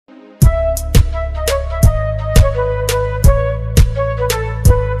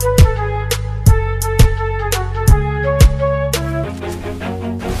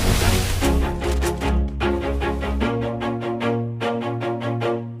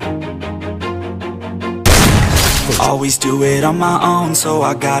Always do it on my own, so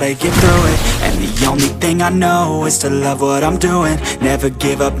I gotta get through it. And the only thing I know is to love what I'm doing. Never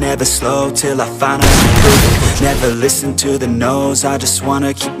give up, never slow, till I finally prove it. Never listen to the no's, I just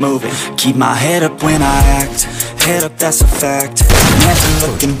wanna keep moving. Keep my head up when I act, head up, that's a fact. Never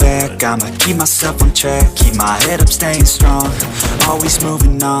looking back, I'ma keep myself on track. Keep my head up, staying strong, always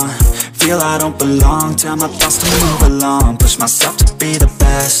moving on. Feel I don't belong, tell my thoughts to move along. Push myself to be the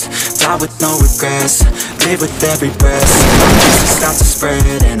best, die with no regrets. Live with every breath, dreams start to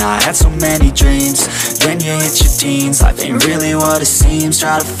spread. And I had so many dreams, then you hit your teens. Life ain't really what it seems,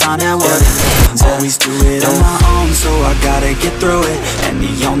 try to find out what it means. Always do it on my own, so I gotta get through it. And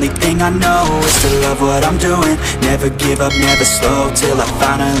the only thing I know is to love what I'm doing. Never give up, never slow, till I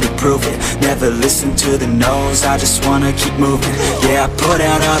finally prove it. Never listen to the no's, I just wanna keep moving. Yeah, I put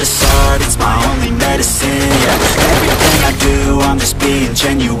out all this art, it's my only medicine. Yeah, everything I do, I'm just being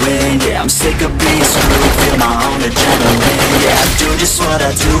genuine. Yeah, I'm sick of being screwed, feel my own adrenaline. Yeah, I do just what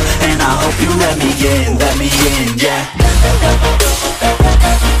I do, and I hope you let me in, yeah.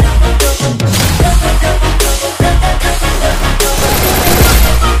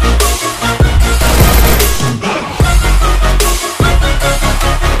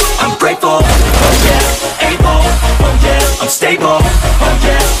 I'm grateful, oh yeah, able, oh yeah, I'm stable, oh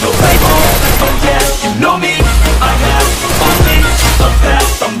yeah, no label, oh yeah, you know me, I have only a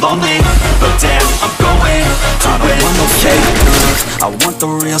path, I'm lonely, but damn, I'm going to win. I want no fake love, I want the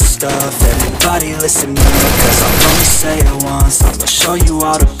real stuff. Everybody listen to me, cause I'll only say it once. I'm gonna show you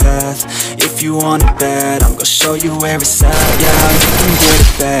all the path, if you want it bad. I'm gonna show you every side, yeah, how you can get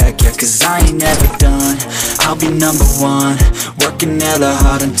it back. Yeah, cause I ain't never done, I'll be number one. Working hella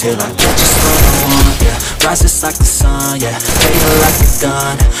hard until I get just what I want, yeah. Rise just like the sun, yeah, fail like the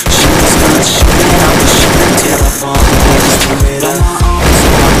gun. Shooters gonna shoot and I'm gonna shoot until I fall. Always do it on my own, so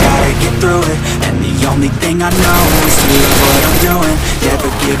I gotta get through it. And the only thing I know is to love what I'm doing. Never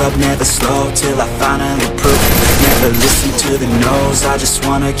give up, never slow, till I finally prove it. Never listen to the no's, I just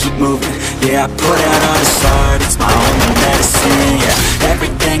wanna keep moving. Yeah, I put out all this art, it's my only medicine. Yeah,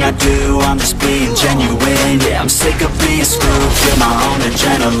 everything I do, I'm just being genuine. Yeah, I'm sick of being screwed, feel my own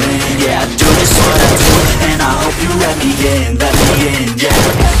adrenaline. Yeah, I do just what I do, and I hope you let me in, yeah.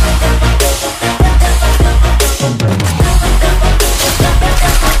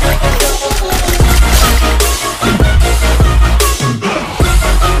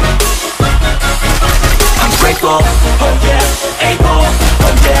 Oh yeah, able,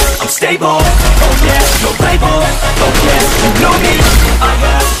 oh yeah, I'm stable, oh yeah, no label, oh yeah, you know me, I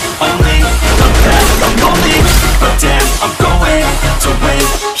have only the path, I'm lonely, but damn, I'm going to win,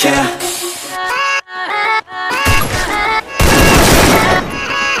 yeah.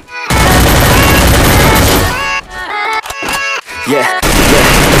 Yeah,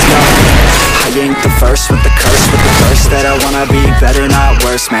 let's go. I ain't the first with the curse, with the verse that I wanna be better, not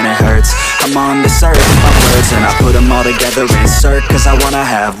worse, man it hurts. I'm on this earth with my words, and I put them all together, insert, cause I wanna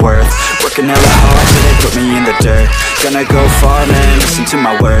have worth. Working hella hard till they put me in the dirt. Gonna go far, man, listen to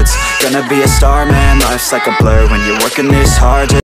my words. Gonna be a star, man, life's like a blur when you're working this hard.